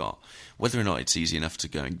what we've got. Whether or not it's easy enough to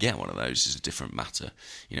go and get one of those is a different matter.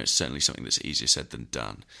 It's certainly something that's easier said than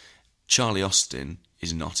done. Charlie Austin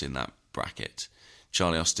is not in that bracket.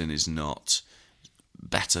 Charlie Austin is not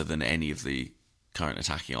better than any of the current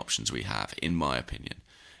attacking options we have, in my opinion.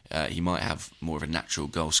 He might have more of a natural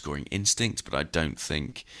goal-scoring instinct, but I don't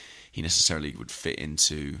think he necessarily would fit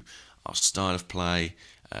into our style of play,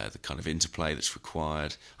 the kind of interplay that's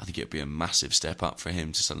required. I think it would be a massive step up for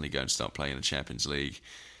him to suddenly go and start playing in the Champions League,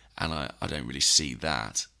 and I don't really see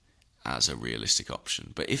that as a realistic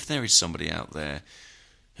option. But if there is somebody out there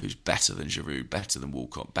who's better than Giroud, better than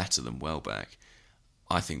Walcott, better than Welbeck,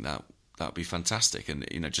 I think that would be fantastic. And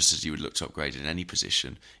just as you would look to upgrade in any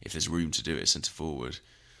position, if there's room to do it centre forward,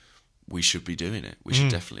 we should be doing it. We should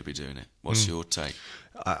definitely be doing it. What's your take?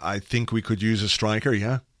 I think we could use a striker,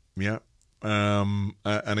 yeah. And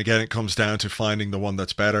again, it comes down to finding the one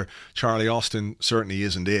that's better. Charlie Austin certainly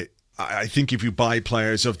isn't it. I think if you buy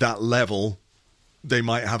players of that level, they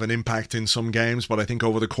might have an impact in some games, but I think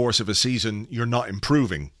over the course of a season, you're not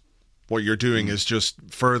improving. What you're doing is just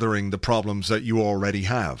furthering the problems that you already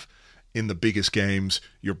have. In the biggest games,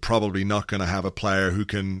 you're probably not going to have a player who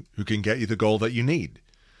can get you the goal that you need.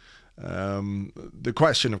 The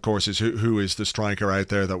question, of course, is who is the striker out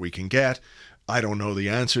there that we can get? I don't know the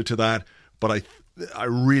answer to that, but I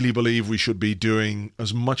really believe we should be doing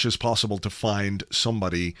as much as possible to find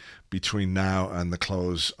somebody between now and the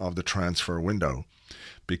close of the transfer window,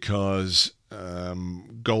 because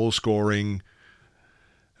goal scoring,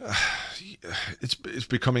 it's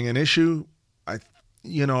becoming an issue.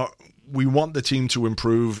 We want the team to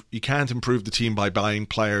improve. You can't improve the team by buying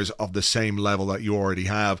players of the same level that you already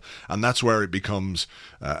have, and that's where it becomes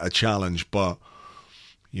a challenge. But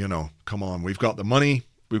come on, we've got the money,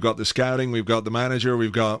 we've got the scouting, we've got the manager,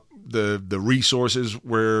 we've got the resources.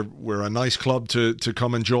 We're a nice club to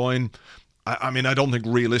come and join. I don't think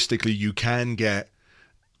realistically you can get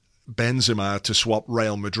Benzema to swap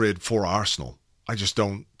Real Madrid for Arsenal. I just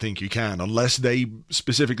don't think you can, unless they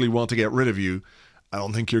specifically want to get rid of you. I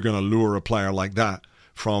don't think you're going to lure a player like that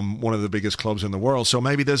from one of the biggest clubs in the world. So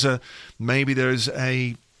maybe there's a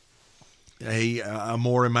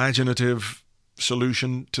more imaginative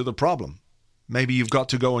solution to the problem. Maybe you've got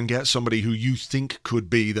to go and get somebody who you think could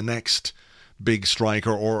be the next big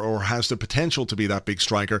striker or has the potential to be that big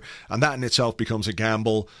striker, and that in itself becomes a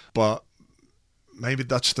gamble. But maybe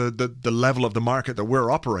that's the level of the market that we're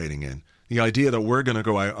operating in. The idea that we're going to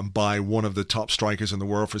go out and buy one of the top strikers in the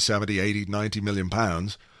world for 70, 80, 90 million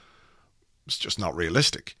pounds is just not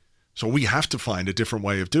realistic. So we have to find a different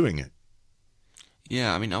way of doing it.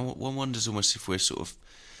 Yeah, I mean, one wonders almost if we're sort of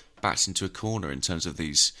backed into a corner in terms of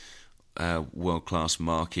these world-class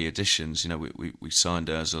marquee additions. You know, we signed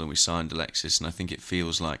Ozil and we signed Alexis, and I think it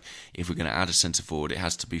feels like if we're going to add a centre-forward, it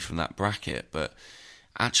has to be from that bracket. But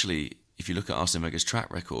actually, if you look at Arsene Wenger's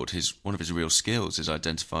track record, one of his real skills is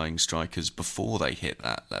identifying strikers before they hit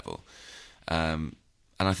that level. And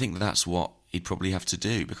I think that's what he'd probably have to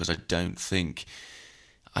do, because I don't think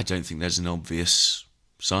there's an obvious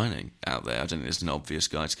signing out there. I don't think there's an obvious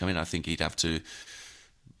guy to come in. I think he'd have to,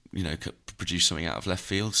 produce something out of left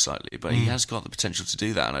field slightly. But he has got the potential to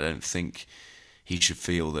do that, and I don't think he should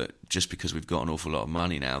feel that just because we've got an awful lot of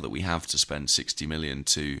money now that we have to spend 60 million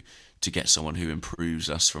to get someone who improves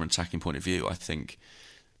us from an attacking point of view. I think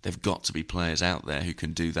there've got to be players out there who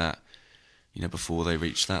can do that, before they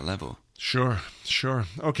reach that level. Sure.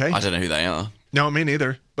 Okay. I don't know who they are. No, me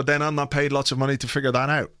neither. But then I'm not paid lots of money to figure that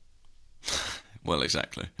out. Well,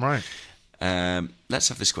 exactly. Right. Let's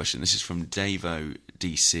have this question. This is from Davo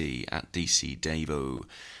DC at DC Davo.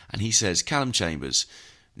 And he says, Calum Chambers,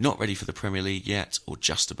 not ready for the Premier League yet, or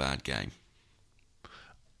just a bad game?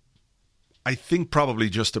 I think probably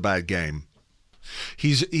just a bad game.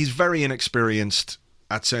 He's very inexperienced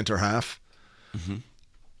at centre half. Mm-hmm.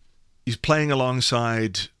 He's playing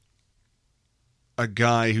alongside a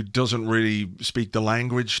guy who doesn't really speak the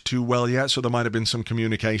language too well yet, so there might have been some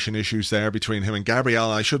communication issues there between him and Gabriel.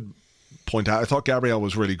 I should point out, I thought Gabriel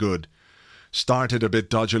was really good. Started a bit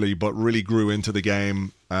dodgily, but really grew into the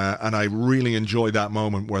game, and I really enjoyed that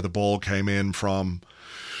moment where the ball came in from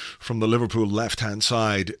the Liverpool left-hand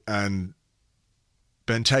side, and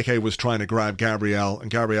Benteke was trying to grab Gabriel,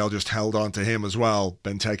 and Gabriel just held on to him as well.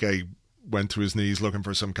 Benteke went to his knees looking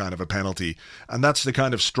for some kind of a penalty, and that's the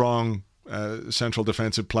kind of strong central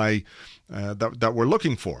defensive play that we're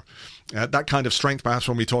looking for. That kind of strength, perhaps,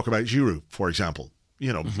 when we talk about Giroud, for example.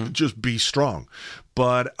 Just be strong.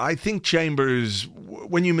 But I think Chambers,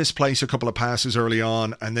 when you misplace a couple of passes early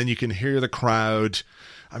on and then you can hear the crowd,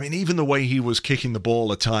 I mean, even the way he was kicking the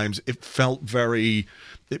ball at times, it felt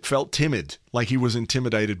timid, like he was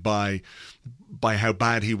intimidated by how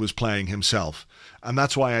bad he was playing himself. And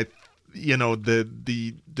that's why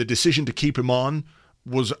the decision to keep him on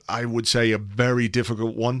was, I would say, a very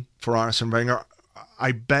difficult one for Arsene Wenger.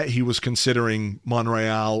 I bet he was considering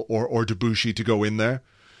Monreal or Debuchy to go in there.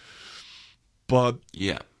 But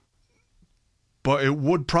it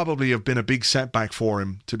would probably have been a big setback for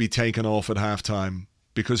him to be taken off at halftime,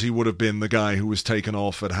 because he would have been the guy who was taken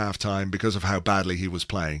off at halftime because of how badly he was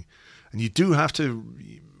playing. And you do have to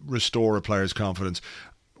restore a player's confidence.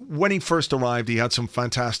 When he first arrived, he had some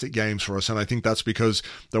fantastic games for us, and I think that's because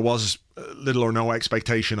there was little or no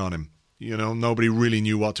expectation on him. Nobody really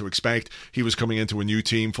knew what to expect. He was coming into a new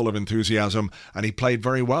team full of enthusiasm, and he played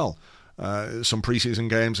very well. Some preseason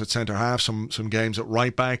games at centre half, some games at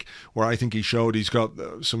right back, where I think he showed he's got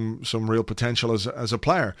some real potential as a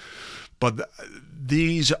player. But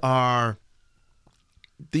these are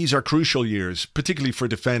crucial years, particularly for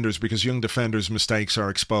defenders, because young defenders' mistakes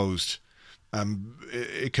are exposed.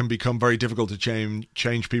 It can become very difficult to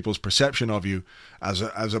change people's perception of you as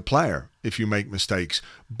a player if you make mistakes.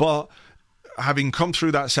 But having come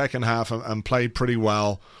through that second half and played pretty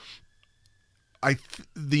well,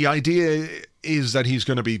 the idea is that he's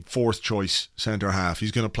going to be fourth choice centre half.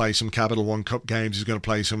 He's going to play some Capital One Cup games. He's going to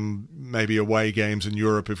play some maybe away games in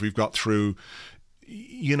Europe if we've got through.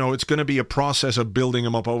 It's going to be a process of building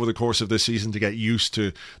him up over the course of this season to get used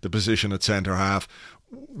to the position at centre half.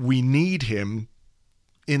 We need him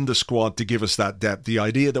in the squad to give us that depth. The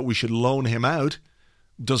idea that we should loan him out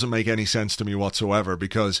doesn't make any sense to me whatsoever,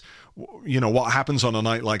 because what happens on a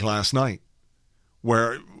night like last night,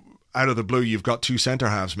 where out of the blue you've got two centre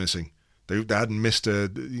halves missing. They hadn't missed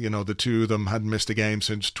the two of them hadn't missed a game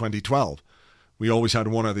since 2012. We always had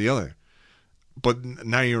one or the other. But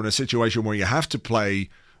now you're in a situation where you have to play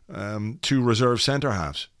two reserve centre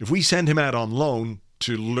halves. If we send him out on loan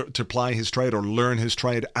to ply his trade or learn his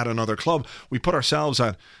trade at another club, we put ourselves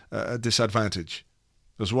at a disadvantage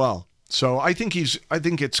as well. So I think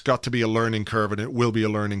it's got to be a learning curve, and it will be a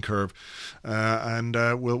learning curve, and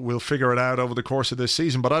we'll figure it out over the course of this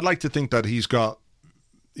season. But I'd like to think that he's got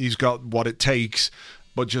what it takes,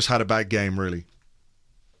 but just had a bad game, really.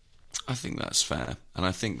 I think that's fair, and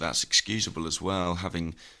I think that's excusable as well,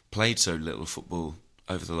 having played so little football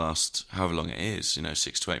over the last however long it is,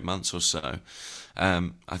 6 to 8 months or so.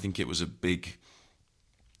 I think it was a big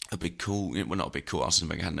call. Well, not a big call. Arsene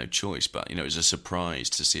Wenger had no choice, but it was a surprise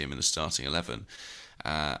to see him in the starting 11,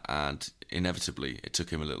 and inevitably it took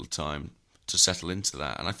him a little time to settle into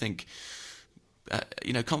that. And I think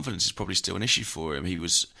confidence is probably still an issue for him. He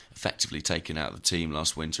was effectively taken out of the team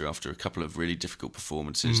last winter after a couple of really difficult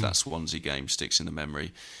performances. That Swansea game sticks in the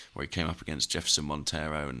memory, where he came up against Jefferson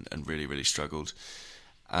Montero and really, really struggled.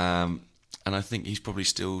 And I think he's probably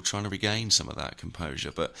still trying to regain some of that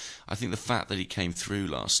composure. But I think the fact that he came through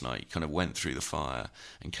last night, kind of went through the fire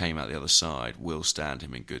and came out the other side, will stand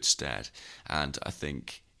him in good stead. And I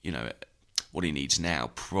think, what he needs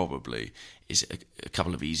now probably is a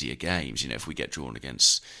couple of easier games. If we get drawn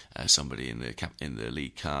against somebody in the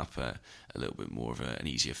League Cup, a little bit more of an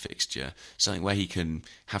easier fixture, something where he can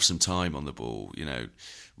have some time on the ball,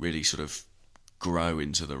 really sort of grow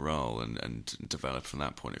into the role and develop from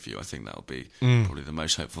that point of view. I think that'll be probably the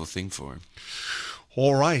most hopeful thing for him.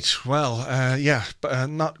 All right. Well,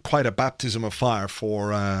 not quite a baptism of fire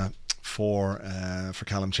for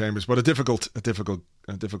Calum Chambers, but a difficult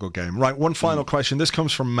game. Right. One final question. This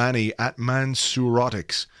comes from Manny at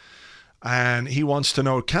Mansurotics, and he wants to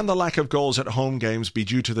know: can the lack of goals at home games be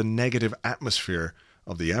due to the negative atmosphere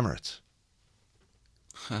of the Emirates?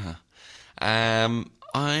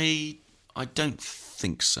 I don't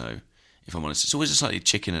think so, if I'm honest. It's always a slightly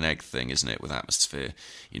chicken and egg thing, isn't it, with atmosphere?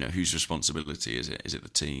 Whose responsibility is it? Is it the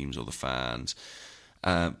teams or the fans?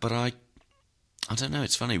 But I don't know.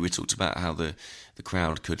 It's funny. We talked about how the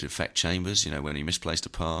crowd could affect Chambers. When he misplaced a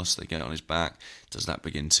pass, they get on his back. Does that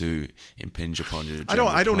begin to impinge upon your general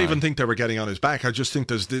I don't play? even think they were getting on his back. I just think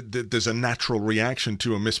there's a natural reaction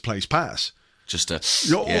to a misplaced pass. Just a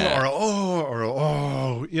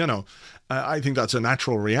I think that's a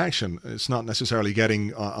natural reaction. It's not necessarily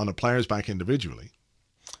getting on a player's back individually.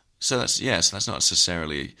 So that's not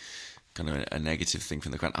necessarily kind of a negative thing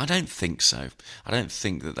from the crowd. I don't think so. I don't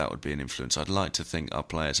think that would be an influence. I'd like to think our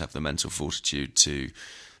players have the mental fortitude to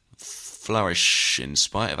flourish in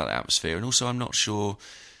spite of that atmosphere. And also, I'm not sure.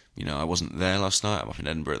 I wasn't there last night. I'm up in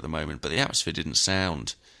Edinburgh at the moment, but the atmosphere didn't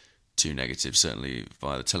sound too negative, certainly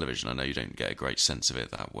via the television. I know you don't get a great sense of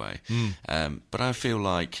it that way. But I feel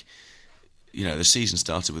like, the season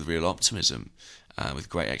started with real optimism, with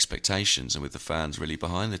great expectations, and with the fans really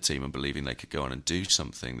behind the team and believing they could go on and do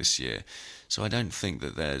something this year. So I don't think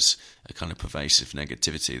that there's a kind of pervasive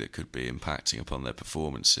negativity that could be impacting upon their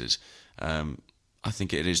performances. I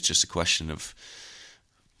think it is just a question of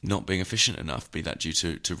not being efficient enough, be that due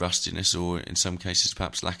to rustiness or in some cases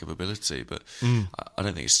perhaps lack of ability. But I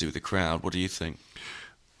don't think it's to do with the crowd. What do you think?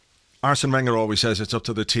 Arsene Wenger always says it's up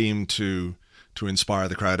to the team to inspire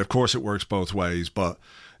the crowd. Of course it works both ways, but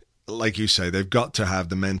like you say, they've got to have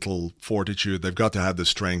the mental fortitude, they've got to have the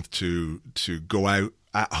strength to go out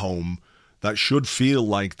at home. That should feel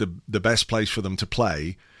like the best place for them to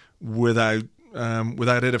play without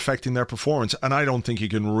it affecting their performance. And I don't think you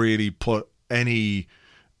can really put any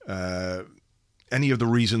of the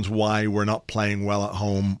reasons why we're not playing well at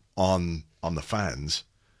home on the fans.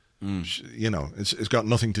 It's got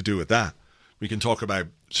nothing to do with that. We can talk about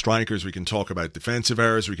strikers, we can talk about defensive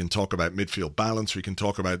errors, we can talk about midfield balance, we can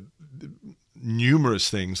talk about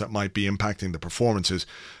numerous things that might be impacting the performances,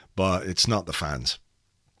 but it's not the fans.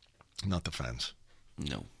 Not the fans.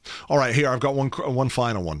 No. All right, here, I've got one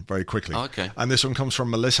final one, very quickly. Okay. And this one comes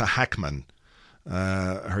from Melissa Hackman.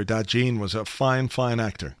 Her dad, Gene, was a fine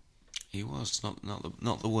actor. He was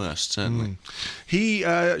not the worst, certainly. She,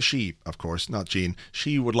 of course, not Jean.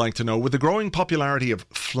 She would like to know, with the growing popularity of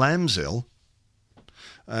Flamsil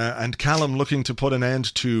and Callum looking to put an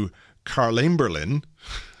end to Carlimberlin,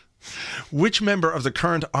 which member of the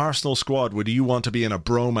current Arsenal squad would you want to be in a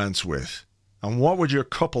bromance with, and what would your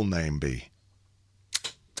couple name be?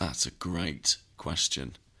 That's a great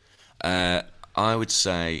question. I would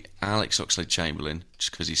say Alex Oxlade-Chamberlain,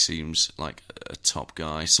 just because he seems like a top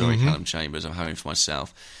guy. Sorry, Calum Chambers, I'm having for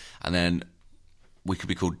myself. And then we could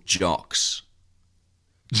be called Jocks.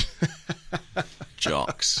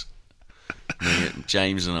 Jocks.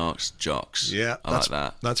 James and Ox, Jocks. Yeah, I like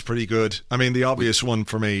that. That's pretty good. I mean, the obvious one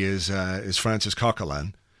for me is Francis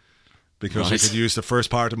Coquelin, because I could use the first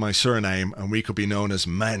part of my surname and we could be known as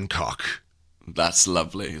Mancock. That's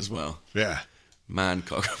lovely as well. Yeah.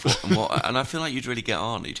 Mancock. And I feel like you'd really get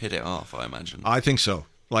on. You'd hit it off, I imagine. I think so.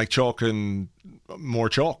 Like chalk and more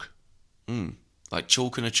chalk. Like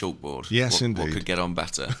chalk and a chalkboard. Yes, indeed. What could get on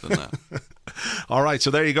better than that? All right,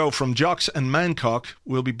 so there you go. From Jocks and Mancock,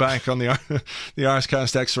 we'll be back on the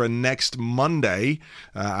Arsecast Extra next Monday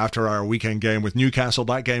after our weekend game with Newcastle.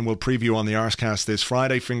 That game we'll preview on the Arsecast this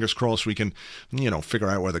Friday. Fingers crossed we can, figure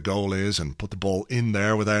out where the goal is and put the ball in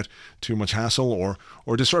there without too much hassle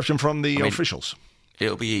or disruption from the officials.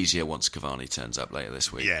 It'll be easier once Cavani turns up later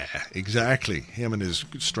this week. Yeah, exactly. Him and his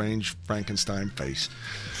strange Frankenstein face.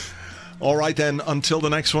 All right then, until the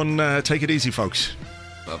next one, take it easy, folks.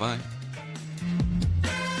 Bye-bye.